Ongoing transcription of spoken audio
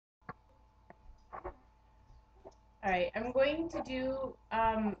All right, I'm going to do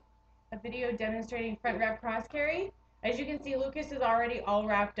a video demonstrating front wrap cross carry. As you can see, Lucas is already all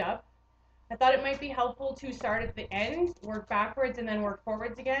wrapped up. I thought it might be helpful to start at the end, work backwards, and then work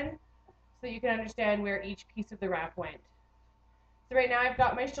forwards again, so you can understand where each piece of the wrap went. So right now I've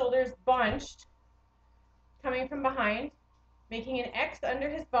got my shoulders bunched, coming from behind, making an X under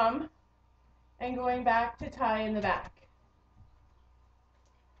his bum, and going back to tie in the back.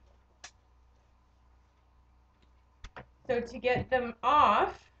 So to get them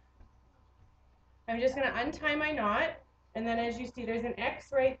off, I'm just going to untie my knot, and then as you see, there's an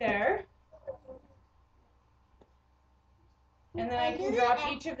X right there. And then I can drop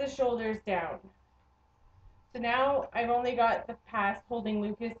each of the shoulders down. So now I've only got the pass holding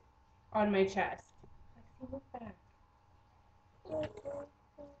Lucas on my chest. Look back.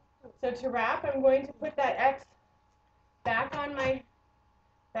 So to wrap, I'm going to put that X back on my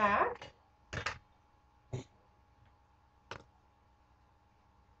back.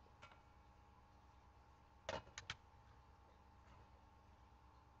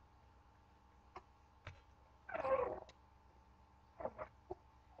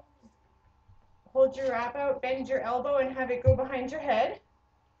 Hold your wrap out, bend your elbow, and have it go behind your head.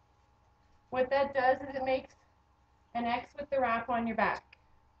 What that does is it makes an X with the wrap on your back.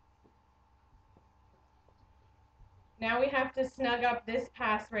 Now we have to snug up this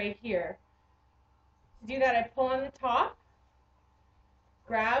pass right here. To do that, I pull on the top,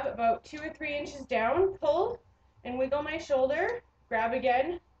 grab about 2 or 3 inches down, pull and wiggle my shoulder, grab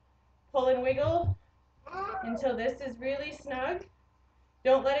again, pull and wiggle until this is really snug.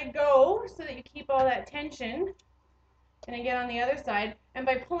 Don't let it go so that you keep all that tension. And again on the other side, and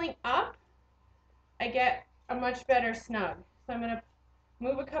by pulling up, I get a much better snug. So I'm going to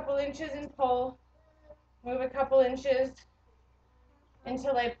move a couple inches and pull, move a couple inches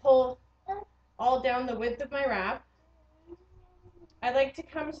until I pull all down the width of my wrap. I like to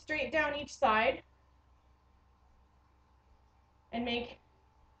come straight down each side and make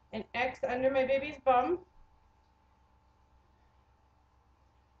an X under my baby's bum.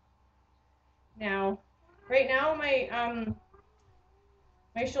 Now, right now my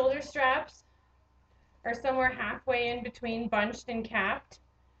shoulder straps are somewhere halfway in between bunched and capped.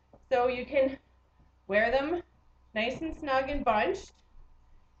 So you can wear them nice and snug and bunched.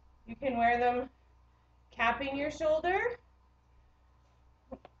 You can wear them capping your shoulder.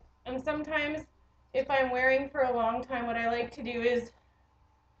 And sometimes if I'm wearing for a long time, what I like to do is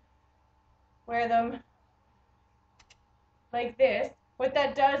wear them like this. What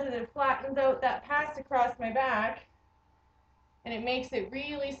that does is it flattens out that pass across my back and it makes it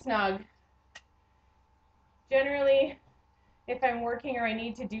really snug. Generally, if I'm working or I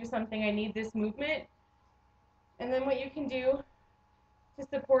need to do something, I need this movement. And then what you can do to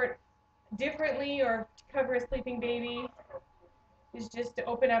support differently or to cover a sleeping baby is just to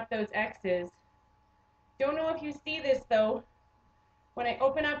open up those X's. Don't know if you see this though. When I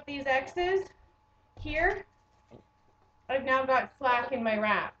open up these X's here, I've now got slack in my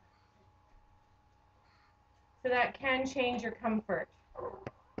wrap. So that can change your comfort.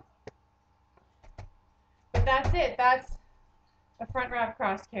 But that's it. That's a front wrap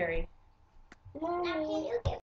cross carry. Mommy.